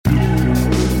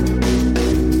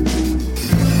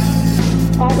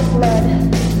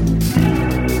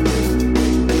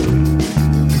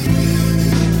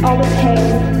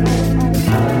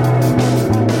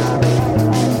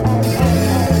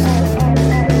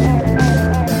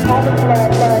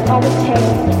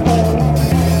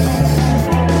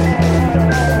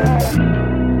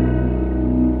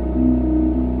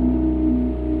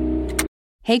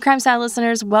Hey, Crime Style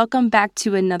listeners, welcome back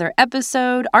to another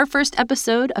episode, our first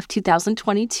episode of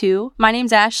 2022. My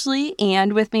name's Ashley,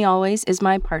 and with me always is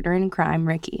my partner in crime,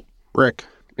 Ricky. Rick.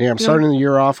 Yeah, I'm starting the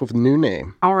year off with a new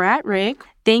name. All right, Rick.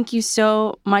 Thank you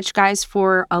so much, guys,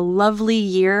 for a lovely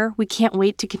year. We can't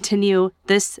wait to continue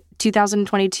this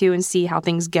 2022 and see how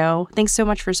things go. Thanks so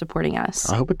much for supporting us.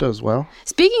 I hope it does well.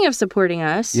 Speaking of supporting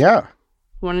us, yeah.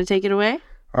 Want to take it away?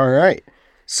 All right.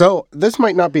 So this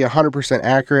might not be 100%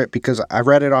 accurate because I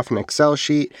read it off an Excel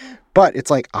sheet, but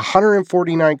it's like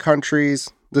 149 countries.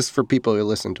 This is for people who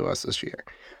listen to us this year.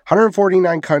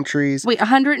 149 countries. Wait,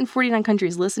 149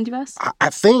 countries listen to us? I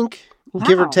think, wow.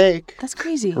 Give or take. That's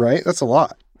crazy. Right? That's a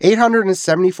lot.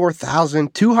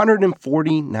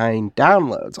 874,249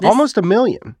 downloads. Almost a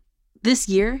million. This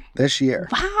year? This year.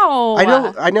 Wow.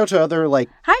 I know to other, like...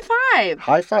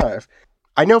 High five.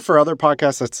 I know for other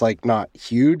podcasts that's, like, not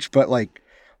huge, but, like,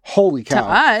 holy cow. To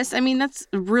us, I mean, that's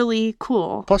really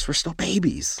cool. Plus, we're still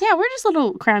babies. Yeah, we're just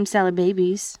little crime salad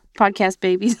babies. Podcast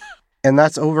babies. And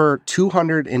that's over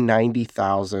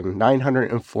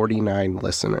 290,949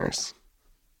 listeners.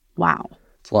 Wow.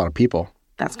 It's a lot of people.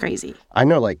 That's crazy. I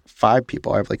know like 5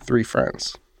 people. I have like 3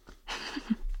 friends.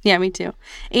 Yeah, me too.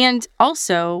 And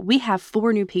also, we have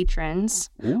 4 new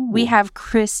patrons. Ooh. We have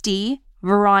Christy,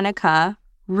 Veronica,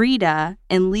 Rita,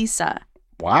 and Lisa.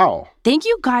 Wow. Thank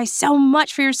you guys so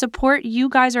much for your support. You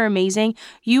guys are amazing.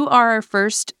 You are our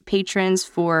first patrons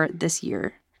for this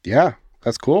year. Yeah,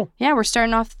 that's cool. Yeah, we're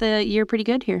starting off the year pretty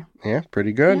good here. Yeah,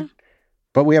 pretty good. Yeah.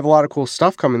 But we have a lot of cool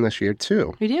stuff coming this year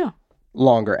too. We do.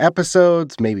 Longer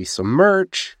episodes, maybe some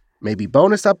merch, maybe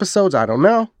bonus episodes. I don't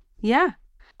know. Yeah.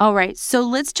 All right, so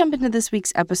let's jump into this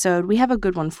week's episode. We have a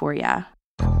good one for you.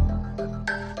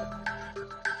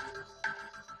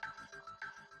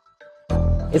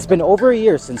 It's been over a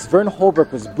year since Vernon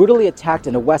Holbrook was brutally attacked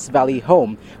in a West Valley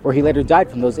home, where he later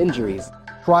died from those injuries.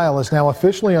 Trial is now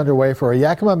officially underway for a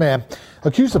Yakima man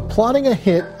accused of plotting a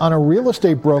hit on a real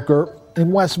estate broker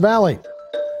in West Valley.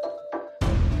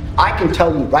 I can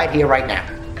tell you right here, right now,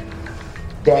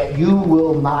 that you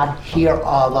will not hear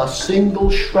of a single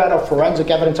shred of forensic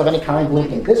evidence of any kind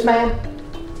linking this man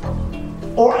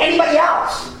or anybody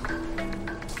else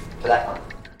to that one.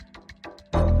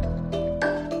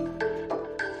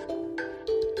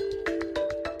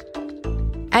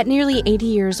 At nearly 80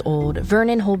 years old,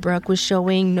 Vernon Holbrook was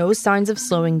showing no signs of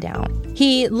slowing down.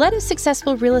 He led a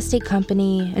successful real estate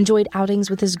company, enjoyed outings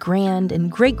with his grand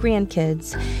and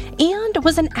great-grandkids, and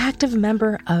was an active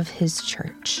member of his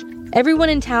church. Everyone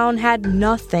in town had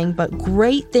nothing but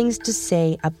great things to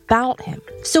say about him.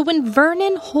 So when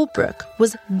Vernon Holbrook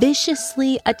was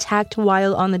viciously attacked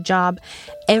while on the job,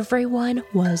 everyone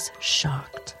was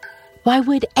shocked. Why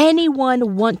would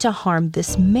anyone want to harm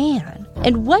this man?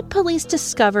 And what police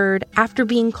discovered after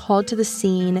being called to the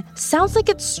scene sounds like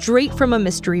it's straight from a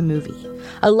mystery movie.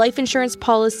 A life insurance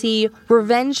policy,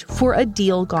 revenge for a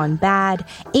deal gone bad,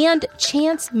 and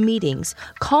chance meetings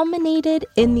culminated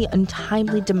in the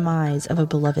untimely demise of a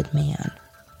beloved man.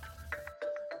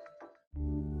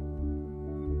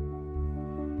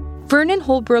 Vernon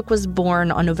Holbrook was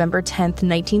born on November 10th,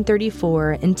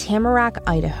 1934 in Tamarack,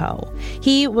 Idaho.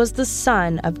 He was the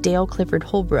son of Dale Clifford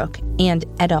Holbrook and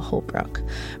Etta Holbrook.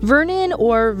 Vernon,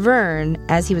 or Vern,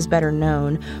 as he was better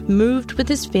known, moved with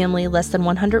his family less than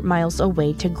 100 miles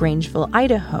away to Grangeville,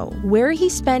 Idaho, where he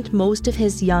spent most of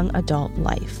his young adult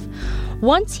life.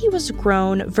 Once he was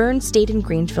grown, Vern stayed in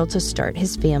Grangeville to start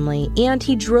his family, and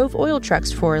he drove oil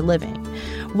trucks for a living.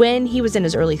 When he was in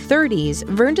his early 30s,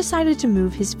 Vern decided to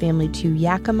move his family to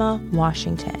Yakima,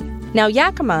 Washington. Now,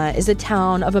 Yakima is a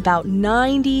town of about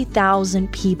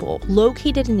 90,000 people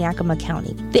located in Yakima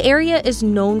County. The area is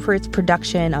known for its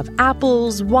production of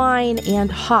apples, wine,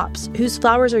 and hops, whose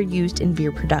flowers are used in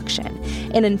beer production.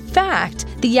 And in fact,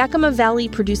 the Yakima Valley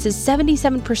produces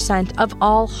 77% of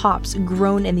all hops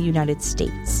grown in the United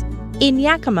States. In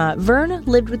Yakima, Vern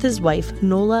lived with his wife,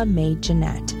 Nola Mae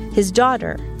Jeanette, his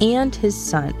daughter, and his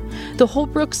son. The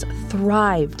Holbrooks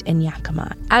thrived in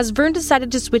Yakima, as Vern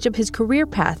decided to switch up his career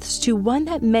paths to one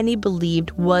that many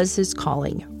believed was his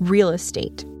calling, real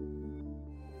estate.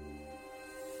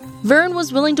 Vern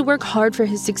was willing to work hard for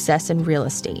his success in real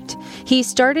estate. He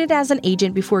started as an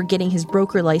agent before getting his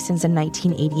broker license in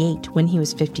 1988 when he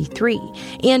was 53,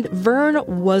 and Vern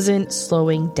wasn't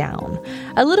slowing down.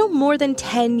 A little more than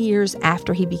 10 years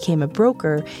after he became a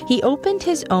broker, he opened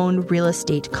his own real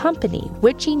estate company,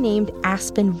 which he named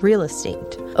Aspen Real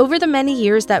Estate. Over the many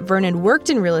years that Vernon worked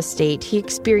in real estate, he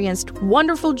experienced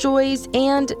wonderful joys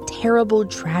and terrible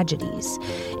tragedies.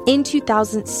 In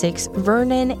 2006,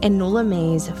 Vernon and Nola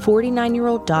Mae's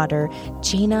 49-year-old daughter,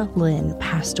 Jana Lynn,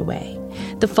 passed away.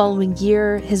 The following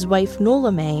year, his wife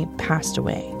Nola May passed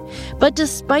away. But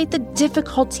despite the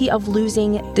difficulty of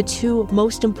losing the two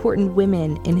most important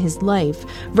women in his life,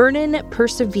 Vernon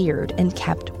persevered and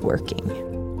kept working.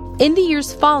 In the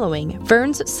years following,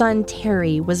 Vern's son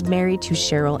Terry was married to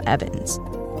Cheryl Evans.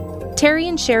 Terry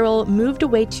and Cheryl moved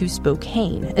away to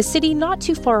Spokane, a city not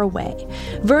too far away.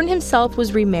 Vern himself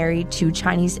was remarried to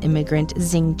Chinese immigrant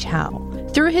Zing Chao.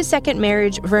 Through his second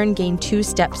marriage, Vern gained two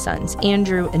stepsons,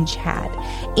 Andrew and Chad.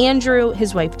 Andrew,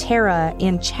 his wife Tara,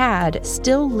 and Chad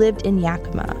still lived in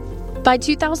Yakima. By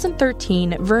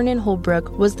 2013, Vernon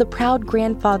Holbrook was the proud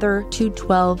grandfather to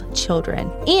 12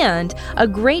 children and a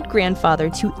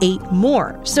great-grandfather to 8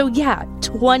 more. So yeah,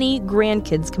 20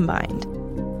 grandkids combined.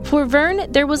 For Vern,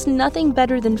 there was nothing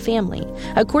better than family.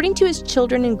 According to his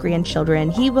children and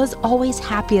grandchildren, he was always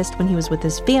happiest when he was with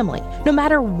his family, no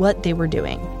matter what they were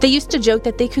doing. They used to joke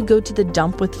that they could go to the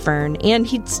dump with Vern and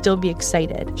he'd still be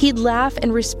excited. He'd laugh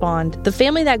and respond, "The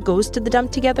family that goes to the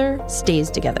dump together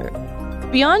stays together."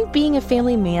 Beyond being a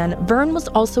family man, Vern was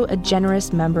also a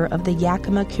generous member of the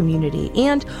Yakima community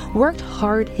and worked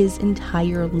hard his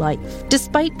entire life.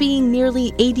 Despite being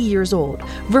nearly 80 years old,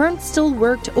 Vern still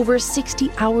worked over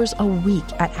 60 hours a week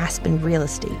at Aspen Real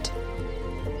Estate.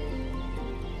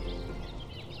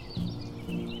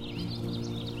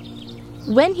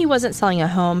 When he wasn't selling a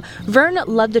home, Vern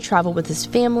loved to travel with his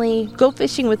family, go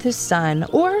fishing with his son,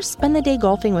 or spend the day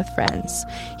golfing with friends.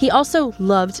 He also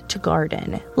loved to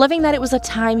garden, loving that it was a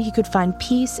time he could find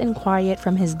peace and quiet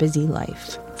from his busy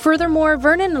life. Furthermore,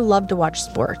 Vernon loved to watch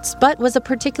sports, but was a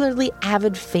particularly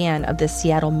avid fan of the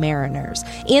Seattle Mariners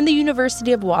and the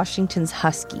University of Washington's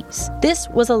Huskies. This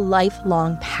was a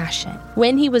lifelong passion.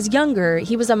 When he was younger,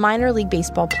 he was a minor league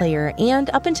baseball player, and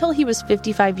up until he was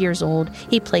 55 years old,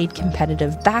 he played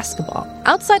competitive basketball.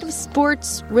 Outside of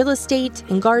sports, real estate,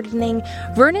 and gardening,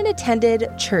 Vernon attended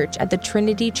church at the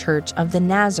Trinity Church of the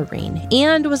Nazarene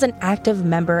and was an active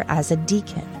member as a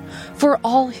deacon. For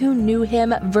all who knew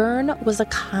him, Vern was a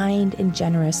kind and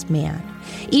generous man.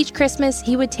 Each Christmas,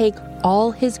 he would take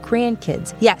all his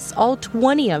grandkids, yes, all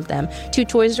 20 of them, to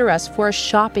Toys R Us for a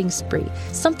shopping spree,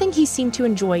 something he seemed to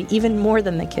enjoy even more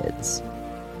than the kids.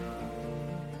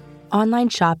 Online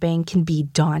shopping can be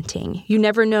daunting. You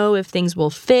never know if things will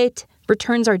fit.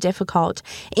 Returns are difficult,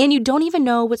 and you don't even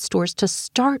know what stores to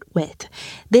start with.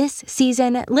 This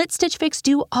season, let Stitch Fix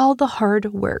do all the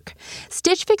hard work.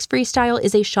 Stitch Fix Freestyle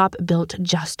is a shop built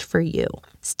just for you.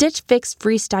 Stitch Fix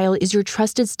Freestyle is your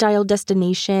trusted style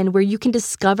destination where you can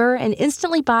discover and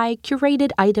instantly buy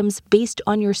curated items based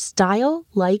on your style,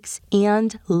 likes,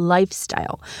 and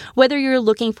lifestyle. Whether you're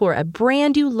looking for a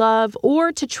brand you love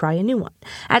or to try a new one.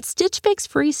 At Stitch Fix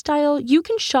Freestyle, you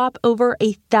can shop over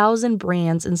 1,000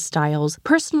 brands and styles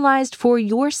personalized for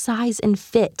your size and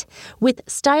fit, with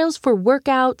styles for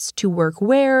workouts, to work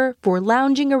wear, for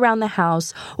lounging around the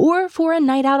house, or for a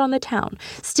night out on the town.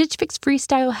 Stitch Fix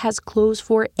Freestyle has clothes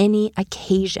for any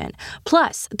occasion.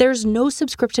 Plus, there's no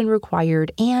subscription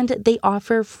required, and they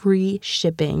offer free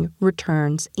shipping,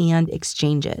 returns, and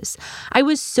exchanges. I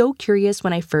was so curious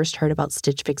when I first heard about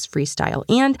Stitch Fix Freestyle,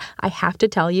 and I have to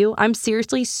tell you, I'm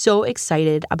seriously so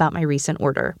excited about my recent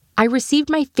order. I received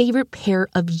my favorite pair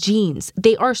of jeans.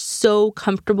 They are so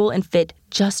comfortable and fit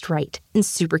just right and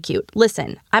super cute.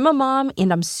 Listen, I'm a mom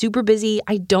and I'm super busy.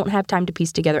 I don't have time to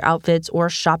piece together outfits or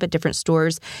shop at different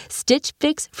stores. Stitch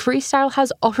Fix Freestyle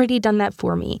has already done that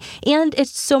for me, and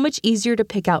it's so much easier to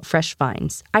pick out fresh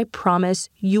finds. I promise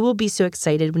you will be so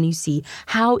excited when you see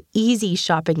how easy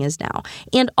shopping is now,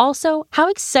 and also how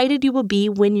excited you will be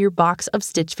when your box of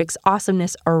Stitch Fix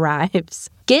awesomeness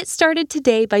arrives. Get started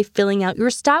today by filling out your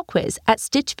style quiz at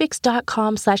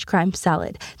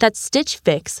stitchfix.com/crimesalad. That's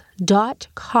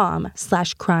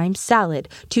stitchfix.com/crimesalad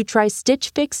to try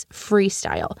Stitch Fix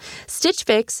Freestyle.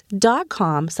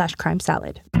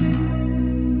 stitchfix.com/crimesalad.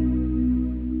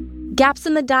 Gaps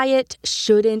in the diet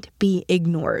shouldn't be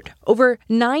ignored. Over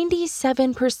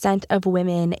 97% of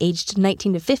women aged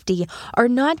 19 to 50 are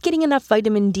not getting enough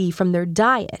vitamin D from their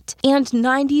diet, and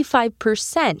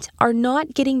 95% are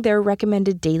not getting their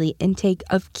recommended daily intake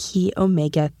of key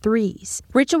omega-3s.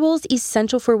 Ritual's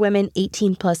Essential for Women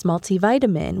 18 Plus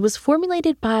multivitamin was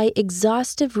formulated by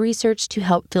exhaustive research to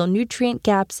help fill nutrient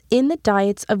gaps in the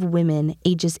diets of women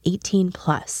ages 18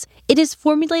 plus. It is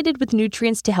formulated with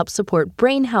nutrients to help support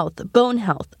brain health, bone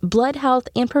health, blood health,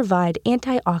 and provide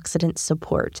antioxidant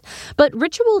support. But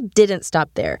Ritual didn't stop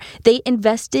there. They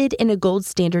invested in a gold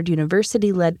standard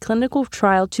university-led clinical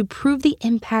trial to prove the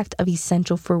impact of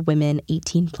Essential for Women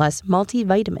 18 Plus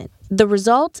multivitamin. The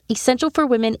result, Essential for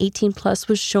Women 18 Plus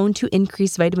was shown to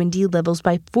increase vitamin D levels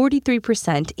by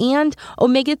 43% and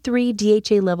omega-3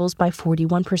 DHA levels by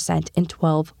 41% in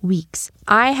 12 weeks.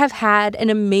 I have had an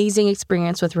amazing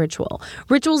experience with Ritual.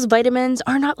 Ritual's vitamins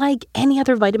are not like any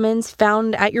other vitamins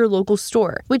found at your local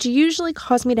store, which usually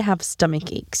cause me to have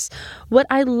stomach aches. What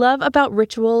I love about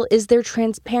Ritual is their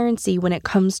transparency when it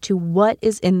comes to what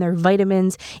is in their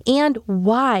vitamins and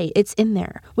why it's in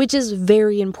there, which is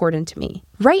very important to me.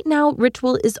 Right now,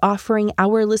 Ritual is offering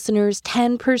our listeners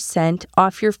 10%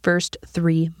 off your first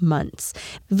 3 months.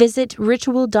 Visit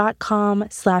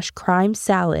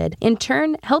ritual.com/crimesalad and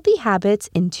turn healthy habits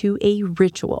into a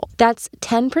ritual. That's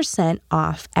 10%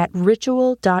 off at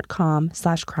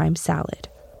ritual.com/crimesalad.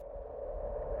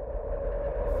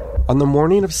 On the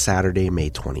morning of Saturday,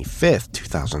 May 25th,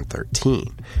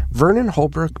 2013, Vernon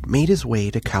Holbrook made his way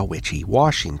to Cowiche,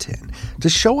 Washington, to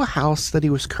show a house that he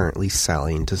was currently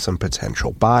selling to some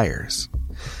potential buyers.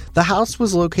 The house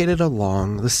was located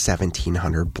along the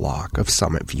 1700 block of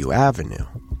Summit View Avenue.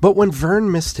 But when Vern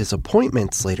missed his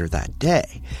appointments later that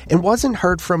day and wasn't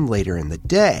heard from later in the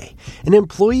day, an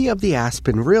employee of the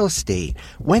Aspen Real Estate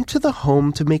went to the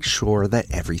home to make sure that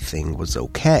everything was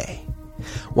okay.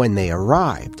 When they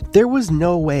arrived, there was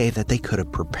no way that they could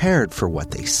have prepared for what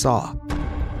they saw.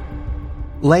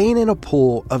 Laying in a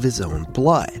pool of his own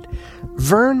blood,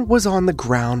 Vern was on the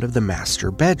ground of the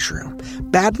master bedroom,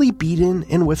 badly beaten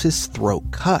and with his throat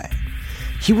cut.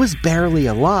 He was barely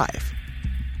alive.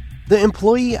 The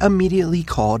employee immediately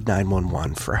called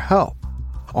 911 for help.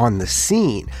 On the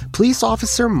scene, police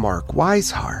officer Mark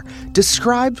Weishar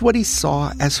described what he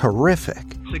saw as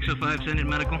horrific. 605, send in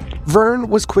medical. Vern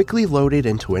was quickly loaded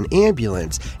into an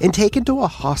ambulance and taken to a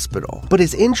hospital, but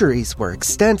his injuries were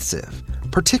extensive,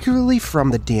 particularly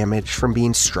from the damage from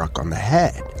being struck on the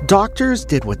head. Doctors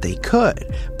did what they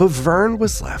could, but Vern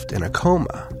was left in a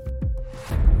coma.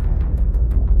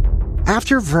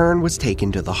 After Vern was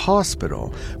taken to the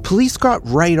hospital, police got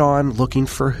right on looking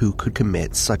for who could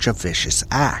commit such a vicious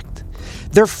act.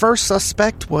 Their first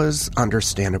suspect was,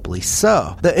 understandably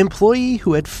so, the employee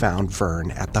who had found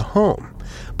Vern at the home.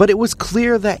 But it was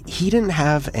clear that he didn't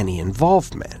have any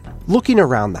involvement. Looking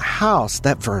around the house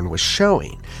that Vern was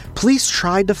showing, police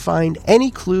tried to find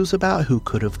any clues about who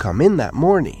could have come in that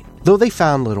morning. Though they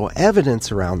found little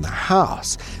evidence around the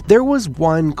house, there was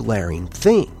one glaring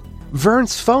thing.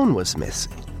 Vern's phone was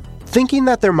missing. Thinking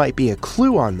that there might be a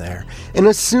clue on there, and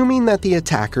assuming that the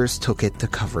attackers took it to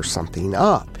cover something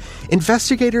up,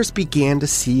 investigators began to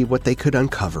see what they could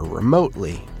uncover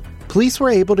remotely. Police were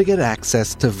able to get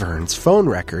access to Vern's phone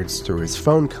records through his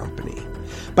phone company.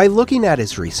 By looking at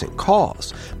his recent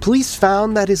calls, police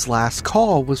found that his last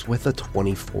call was with a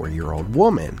 24-year-old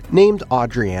woman named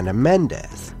Adriana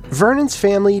Mendez. Vernon's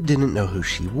family didn't know who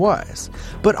she was,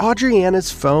 but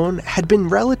Adriana's phone had been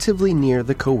relatively near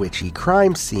the Cowiche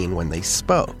crime scene when they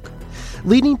spoke,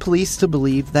 leading police to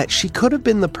believe that she could have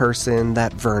been the person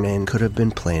that Vernon could have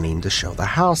been planning to show the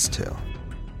house to.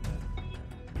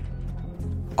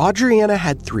 Adriana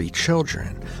had 3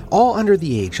 children, all under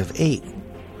the age of 8.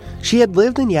 She had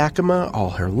lived in Yakima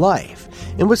all her life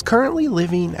and was currently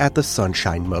living at the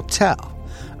Sunshine Motel,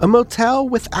 a motel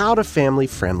without a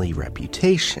family-friendly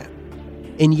reputation.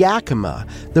 In Yakima,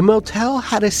 the motel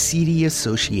had a seedy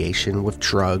association with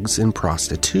drugs and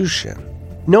prostitution.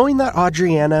 Knowing that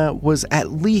Adriana was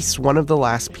at least one of the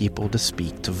last people to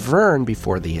speak to Vern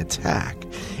before the attack,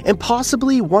 and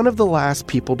possibly one of the last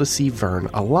people to see Vern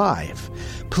alive,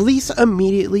 police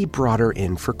immediately brought her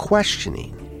in for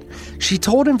questioning. She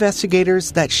told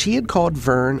investigators that she had called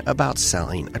Vern about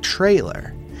selling a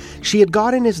trailer. She had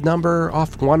gotten his number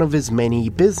off one of his many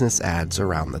business ads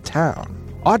around the town.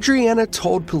 Adriana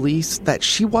told police that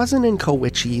she wasn't in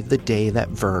Cowiche the day that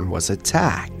Vern was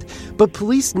attacked, but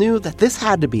police knew that this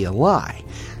had to be a lie,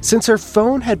 since her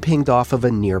phone had pinged off of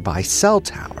a nearby cell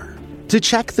tower. To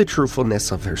check the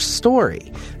truthfulness of her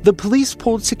story, the police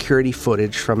pulled security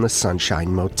footage from the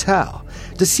Sunshine Motel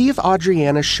to see if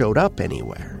Adriana showed up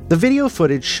anywhere. The video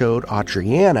footage showed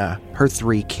Adriana, her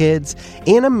 3 kids,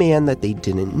 and a man that they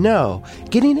didn't know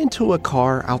getting into a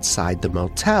car outside the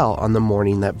motel on the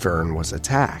morning that Vern was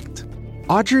attacked.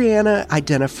 Adriana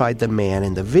identified the man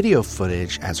in the video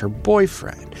footage as her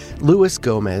boyfriend, Luis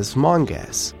Gomez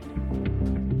Monges.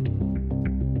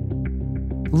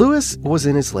 Luis was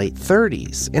in his late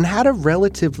 30s and had a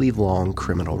relatively long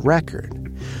criminal record.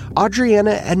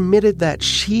 Adriana admitted that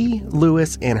she,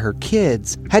 Luis, and her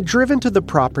kids had driven to the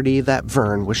property that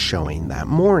Vern was showing that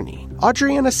morning.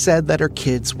 Adriana said that her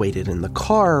kids waited in the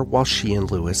car while she and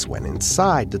Luis went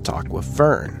inside to talk with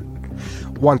Vern.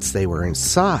 Once they were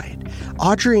inside,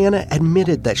 Adriana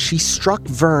admitted that she struck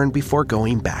Vern before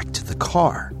going back to the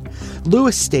car.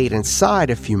 Lewis stayed inside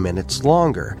a few minutes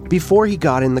longer before he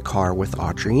got in the car with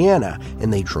Adriana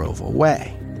and they drove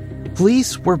away.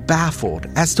 Police were baffled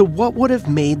as to what would have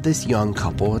made this young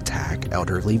couple attack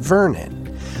elderly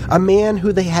Vernon, a man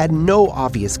who they had no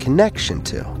obvious connection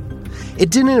to. It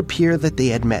didn't appear that they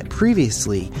had met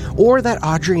previously or that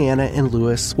Adriana and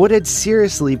Lewis would have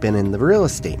seriously been in the real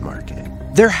estate market.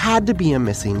 There had to be a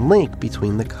missing link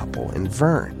between the couple and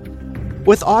Vern.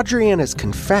 With Adriana's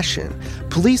confession,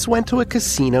 police went to a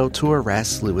casino to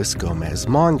arrest Luis Gomez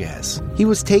Monges. He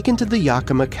was taken to the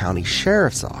Yakima County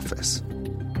Sheriff's Office.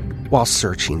 While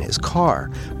searching his car,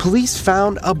 police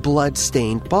found a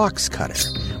blood-stained box cutter,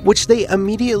 which they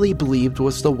immediately believed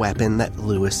was the weapon that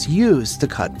Lewis used to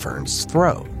cut Vern's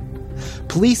throat.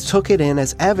 Police took it in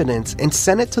as evidence and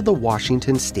sent it to the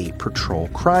Washington State Patrol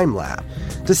Crime Lab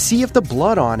to see if the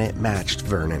blood on it matched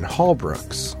Vernon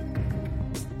Holbrook's.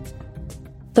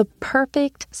 The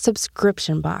perfect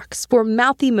subscription box for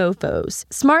mouthy mofos.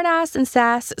 Smartass and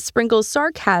Sass sprinkles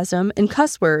sarcasm and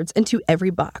cuss words into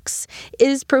every box.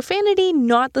 Is profanity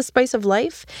not the spice of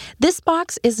life? This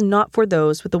box is not for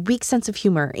those with a weak sense of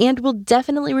humor and will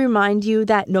definitely remind you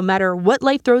that no matter what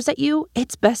life throws at you,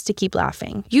 it's best to keep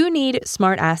laughing. You need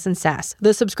Smartass and Sass,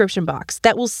 the subscription box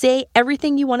that will say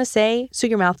everything you want to say so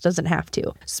your mouth doesn't have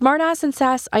to. Smartass and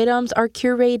Sass items are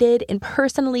curated and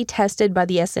personally tested by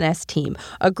the SNS team,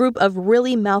 a group of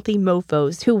really mouthy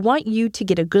mofos who want you to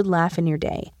get a good laugh in your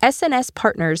day. SNS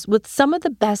partners with some of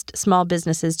the best small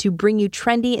businesses to bring you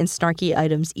trendy and snarky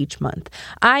items each month.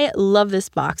 I love this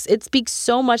box. It speaks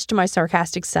so much to my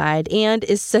sarcastic side and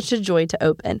is such a joy to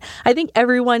open. I think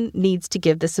everyone needs to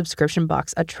give the subscription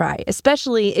box a try,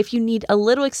 especially if you need a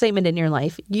little excitement in your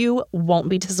life. You won't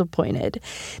be disappointed.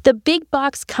 The big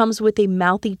box comes with a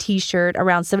mouthy t-shirt,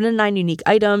 around 7 to 9 unique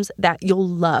items that you'll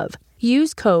love.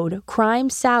 Use code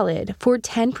CRIMESALAD for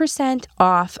 10%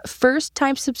 off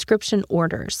first-time subscription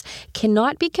orders.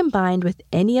 Cannot be combined with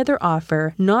any other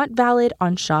offer, not valid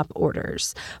on shop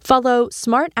orders. Follow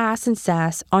Smartass and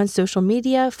Sass on social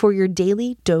media for your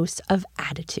daily dose of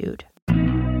attitude.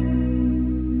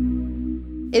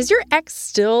 Is your ex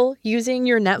still using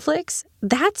your Netflix?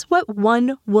 That's what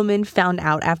one woman found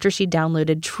out after she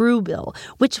downloaded Truebill,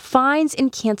 which finds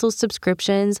and cancels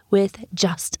subscriptions with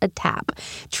just a tap.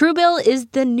 Truebill is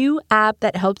the new app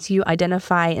that helps you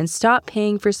identify and stop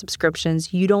paying for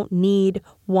subscriptions you don't need,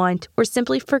 want, or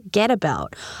simply forget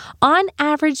about. On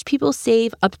average, people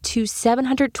save up to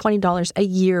 $720 a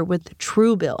year with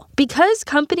Truebill. Because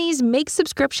companies make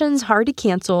subscriptions hard to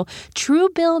cancel,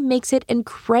 Truebill makes it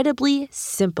incredibly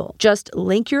simple. Just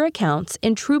link your accounts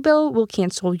and Truebill will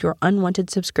cancel your unwanted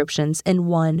subscriptions in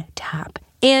one tap.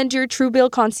 And your Truebill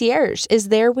concierge is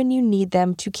there when you need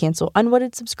them to cancel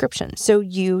unwanted subscriptions, so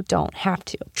you don't have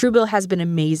to. Truebill has been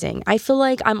amazing. I feel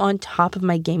like I'm on top of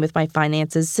my game with my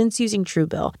finances since using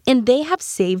Truebill, and they have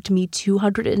saved me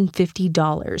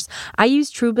 $250. I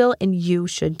use Truebill, and you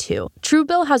should too.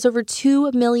 Truebill has over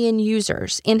 2 million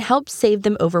users and helps save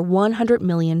them over $100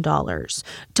 million.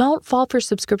 Don't fall for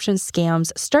subscription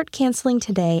scams. Start canceling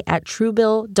today at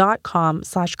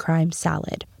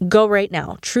Truebill.com/crimesalad. Go right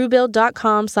now.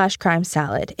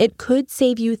 Truebill.com/crimesalad. It could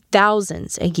save you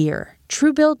thousands a year.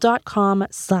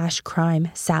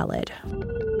 Truebill.com/crimesalad.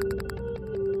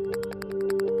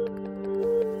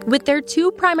 With their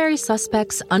 2 primary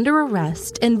suspects under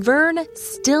arrest and Vern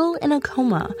still in a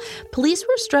coma, police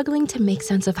were struggling to make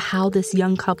sense of how this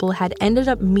young couple had ended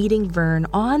up meeting Vern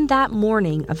on that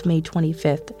morning of May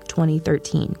 25th,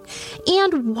 2013,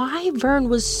 and why Vern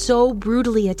was so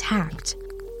brutally attacked.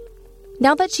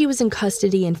 Now that she was in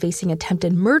custody and facing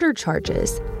attempted murder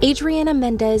charges, Adriana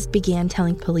Mendez began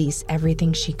telling police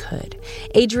everything she could.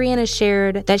 Adriana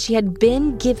shared that she had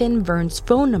been given Vern's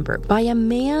phone number by a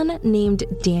man named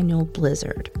Daniel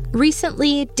Blizzard.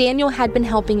 Recently, Daniel had been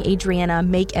helping Adriana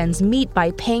make ends meet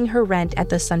by paying her rent at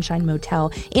the Sunshine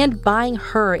Motel and buying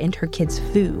her and her kids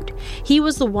food. He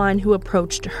was the one who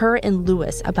approached her and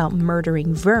Lewis about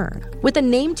murdering Vern. With a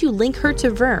name to link her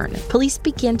to Vern, police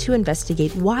began to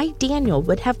investigate why Daniel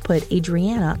would have put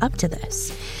Adriana up to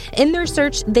this. In their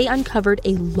search, they uncovered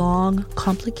a long,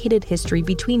 complicated history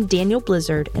between Daniel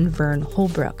Blizzard and Vern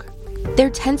Holbrook. Their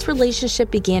tense relationship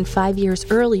began 5 years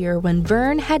earlier when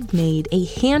Vern had made a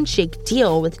handshake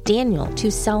deal with Daniel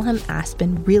to sell him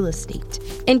Aspen real estate.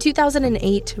 In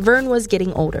 2008, Vern was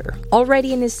getting older,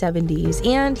 already in his 70s,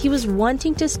 and he was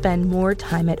wanting to spend more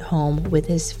time at home with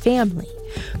his family.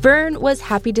 Vern was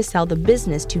happy to sell the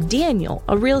business to Daniel,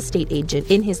 a real estate agent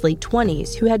in his late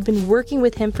 20s who had been working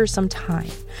with him for some time.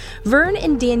 Vern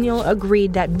and Daniel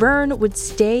agreed that Vern would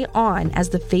stay on as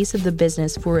the face of the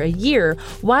business for a year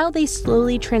while they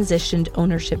slowly transitioned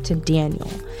ownership to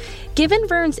Daniel. Given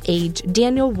Vern's age,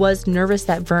 Daniel was nervous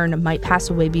that Vern might pass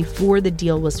away before the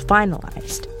deal was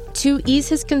finalized. To ease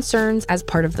his concerns as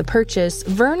part of the purchase,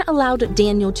 Vern allowed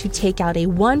Daniel to take out a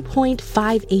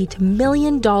 $1.58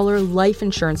 million life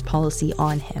insurance policy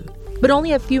on him. But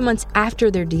only a few months after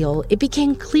their deal, it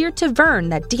became clear to Vern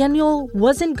that Daniel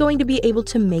wasn't going to be able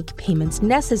to make payments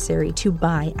necessary to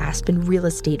buy Aspen real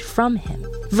estate from him.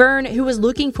 Vern, who was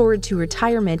looking forward to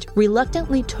retirement,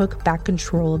 reluctantly took back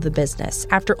control of the business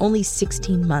after only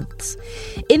 16 months.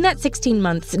 In that 16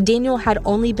 months, Daniel had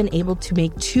only been able to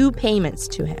make 2 payments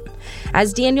to him.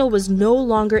 As Daniel was no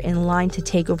longer in line to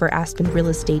take over Aspen real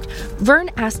estate, Vern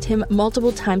asked him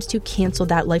multiple times to cancel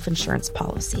that life insurance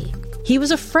policy. He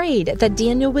was afraid that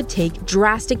Daniel would take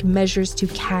drastic measures to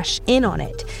cash in on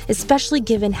it, especially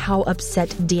given how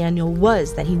upset Daniel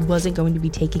was that he wasn't going to be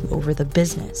taking over the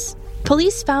business.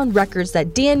 Police found records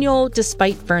that Daniel,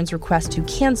 despite Vern's request to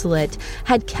cancel it,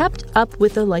 had kept up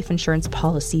with the life insurance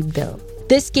policy bill.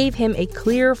 This gave him a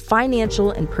clear financial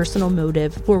and personal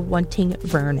motive for wanting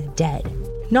Vern dead.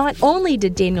 Not only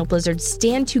did Daniel Blizzard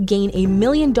stand to gain $1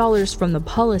 million from the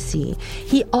policy,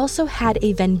 he also had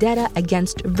a vendetta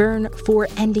against Vern for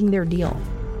ending their deal.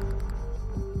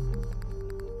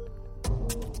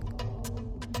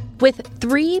 With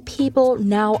 3 people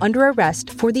now under arrest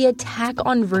for the attack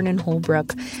on Vernon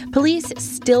Holbrook, police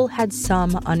still had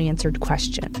some unanswered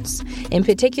questions. In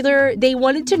particular, they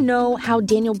wanted to know how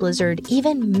Daniel Blizzard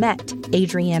even met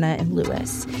Adriana and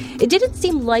Lewis. It didn't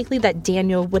seem likely that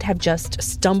Daniel would have just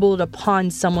stumbled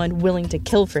upon someone willing to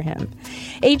kill for him.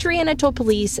 Adriana told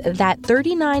police that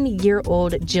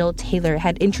 39-year-old Jill Taylor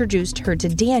had introduced her to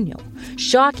Daniel.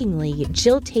 Shockingly,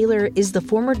 Jill Taylor is the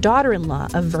former daughter-in-law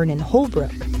of Vernon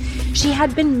Holbrook. She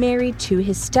had been married to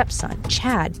his stepson,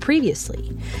 Chad,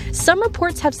 previously. Some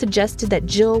reports have suggested that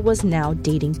Jill was now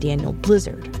dating Daniel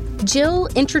Blizzard. Jill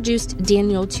introduced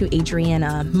Daniel to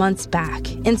Adriana months back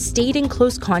and stayed in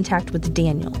close contact with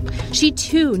Daniel. She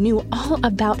too knew all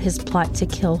about his plot to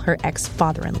kill her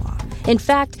ex-father-in-law. In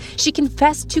fact, she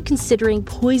confessed to considering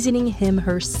poisoning him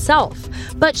herself,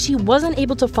 but she wasn't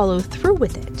able to follow through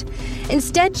with it.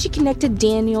 Instead, she connected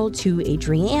Daniel to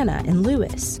Adriana and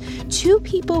Lewis, 2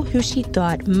 people who she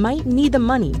thought might need the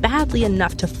money badly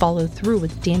enough to follow through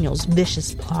with Daniel's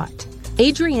vicious plot.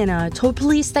 Adriana told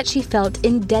police that she felt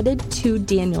indebted to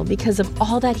Daniel because of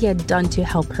all that he had done to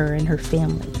help her and her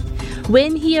family.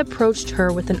 When he approached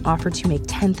her with an offer to make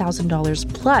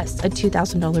 $10,000 plus a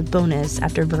 $2,000 bonus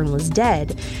after Vern was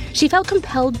dead, she felt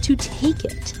compelled to take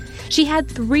it. She had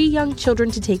 3 young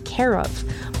children to take care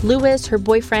of. Lewis, her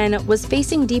boyfriend, was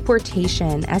facing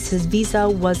deportation as his visa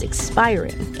was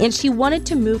expiring, and she wanted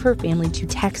to move her family to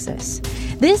Texas.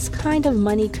 This kind of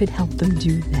money could help them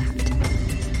do that.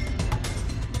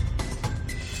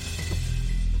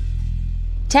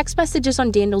 Text messages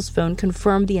on Daniel's phone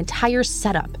confirmed the entire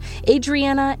setup.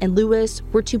 Adriana and Lewis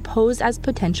were to pose as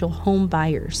potential home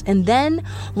buyers, and then,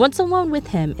 once alone with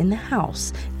him in the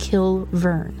house, kill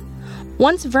Vern.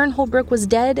 Once Vern Holbrook was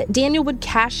dead, Daniel would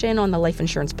cash in on the life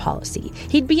insurance policy.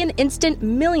 He'd be an instant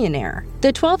millionaire.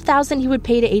 The $12,000 he would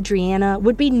pay to Adriana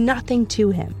would be nothing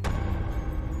to him.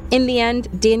 In the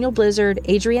end, Daniel Blizzard,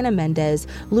 Adriana Mendez,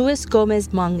 Luis Gomez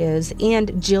Monges,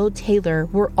 and Jill Taylor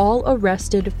were all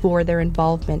arrested for their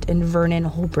involvement in Vernon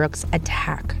Holbrook's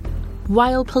attack.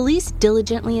 While police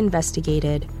diligently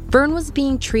investigated, Vern was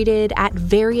being treated at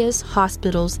various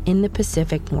hospitals in the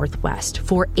Pacific Northwest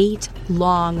for 8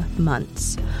 long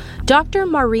months. Dr.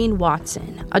 Maureen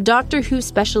Watson, a doctor who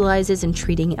specializes in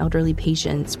treating elderly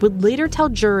patients, would later tell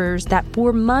jurors that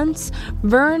for months,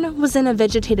 Vern was in a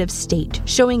vegetative state,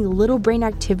 showing little brain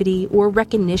activity or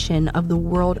recognition of the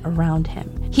world around him.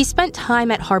 He spent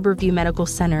time at Harborview Medical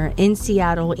Center in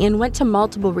Seattle and went to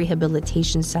multiple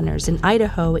rehabilitation centers in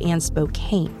Idaho and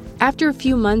Spokane. After a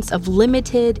few months of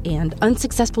limited and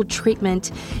unsuccessful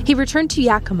treatment, he returned to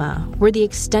Yakima, where the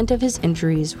extent of his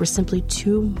injuries were simply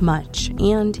too much,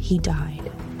 and he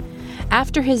died.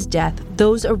 After his death,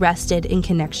 those arrested in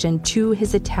connection to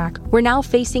his attack were now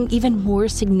facing even more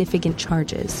significant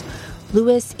charges.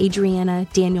 Lewis, Adriana,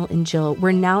 Daniel, and Jill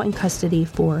were now in custody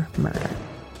for murder.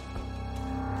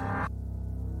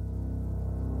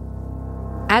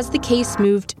 As the case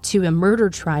moved to a murder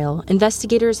trial,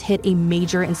 investigators hit a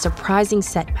major and surprising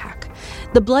setback.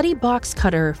 The bloody box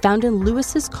cutter found in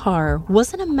Lewis's car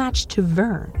wasn't a match to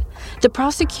Vern. The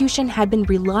prosecution had been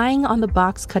relying on the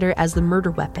box cutter as the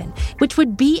murder weapon, which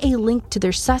would be a link to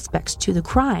their suspects to the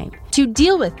crime. To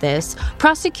deal with this,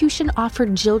 prosecution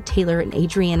offered Jill Taylor and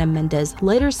Adriana Mendez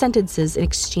lighter sentences in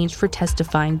exchange for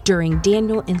testifying during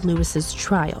Daniel and Lewis's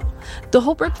trial. The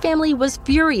Holbrook family was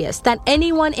furious that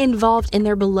anyone involved in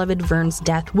their beloved Vern's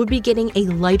death would be getting a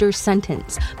lighter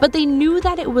sentence, but they knew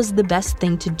that it was the best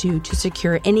thing to do to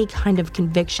secure any kind of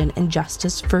conviction and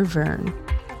justice for Vern.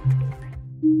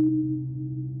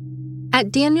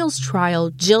 At Daniel's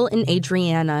trial, Jill and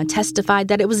Adriana testified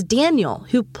that it was Daniel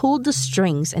who pulled the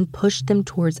strings and pushed them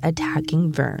towards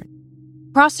attacking Vern.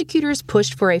 Prosecutors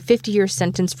pushed for a 50-year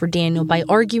sentence for Daniel by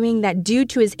arguing that due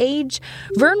to his age,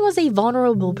 Vern was a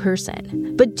vulnerable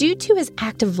person. But due to his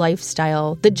active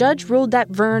lifestyle, the judge ruled that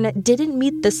Vern didn't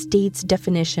meet the state's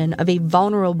definition of a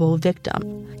vulnerable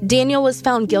victim. Daniel was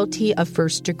found guilty of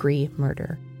first-degree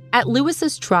murder. At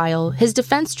Lewis's trial, his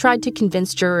defense tried to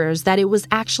convince jurors that it was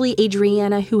actually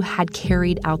Adriana who had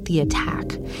carried out the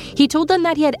attack. He told them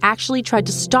that he had actually tried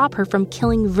to stop her from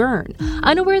killing Vern,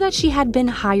 unaware that she had been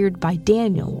hired by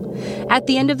Daniel. At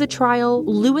the end of the trial,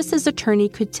 Lewis's attorney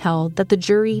could tell that the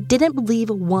jury didn't believe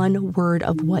one word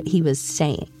of what he was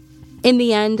saying. In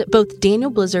the end, both Daniel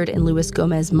Blizzard and Luis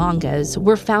Gomez Monges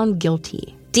were found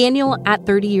guilty. Daniel, at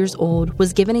 30 years old,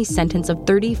 was given a sentence of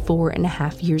 34 and a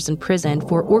half years in prison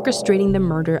for orchestrating the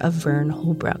murder of Vern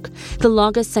Holbrook, the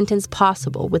longest sentence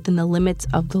possible within the limits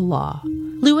of the law.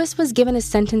 Lewis was given a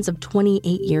sentence of 28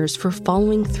 years for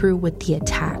following through with the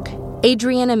attack.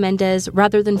 Adriana Mendez,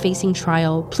 rather than facing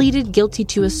trial, pleaded guilty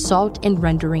to assault and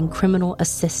rendering criminal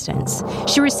assistance.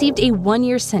 She received a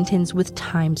 1-year sentence with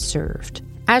time served.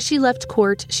 As she left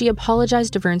court, she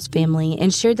apologized to Vern's family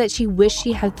and shared that she wished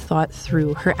she had thought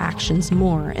through her actions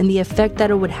more and the effect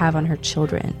that it would have on her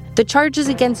children. The charges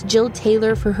against Jill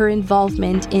Taylor for her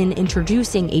involvement in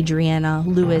introducing Adriana,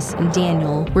 Lewis, and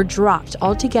Daniel were dropped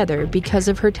altogether because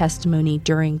of her testimony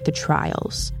during the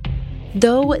trials.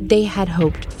 Though they had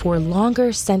hoped for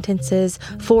longer sentences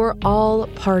for all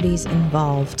parties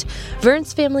involved,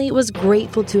 Vern's family was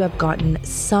grateful to have gotten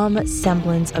some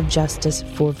semblance of justice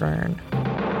for Vern.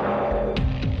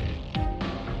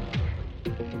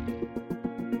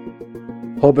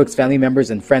 Holbrook's family members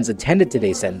and friends attended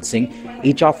today's sentencing,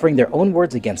 each offering their own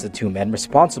words against the two men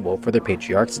responsible for their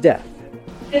patriarch's death.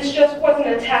 This just wasn't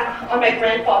an attack on my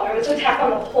grandfather, it was an attack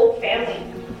on the whole family.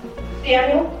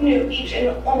 Daniel knew each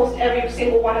and almost every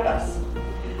single one of us.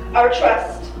 Our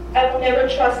trust. I will never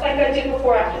trust like I did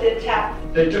before after the attack.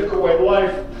 They took away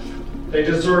life. They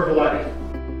deserve life.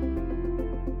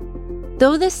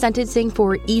 Though the sentencing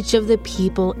for each of the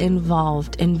people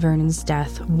involved in Vernon's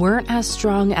death weren't as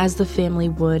strong as the family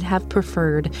would have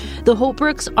preferred, the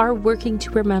Holbrooks are working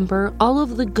to remember all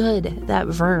of the good that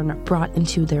Vern brought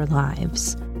into their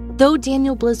lives. Though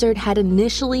Daniel Blizzard had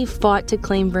initially fought to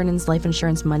claim Vernon's life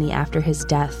insurance money after his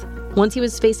death, once he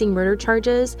was facing murder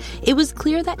charges, it was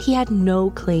clear that he had no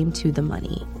claim to the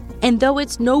money. And though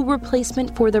it's no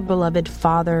replacement for their beloved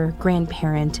father,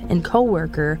 grandparent, and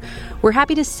co-worker, we're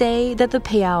happy to say that the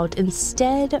payout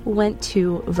instead went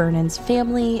to Vernon's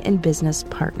family and business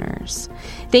partners.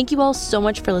 Thank you all so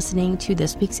much for listening to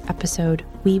this week's episode.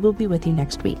 We will be with you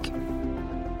next week.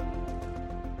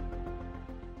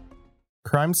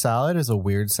 Crime Salad is a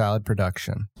Weird Salad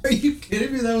production. Are you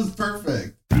kidding me? That was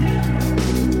perfect.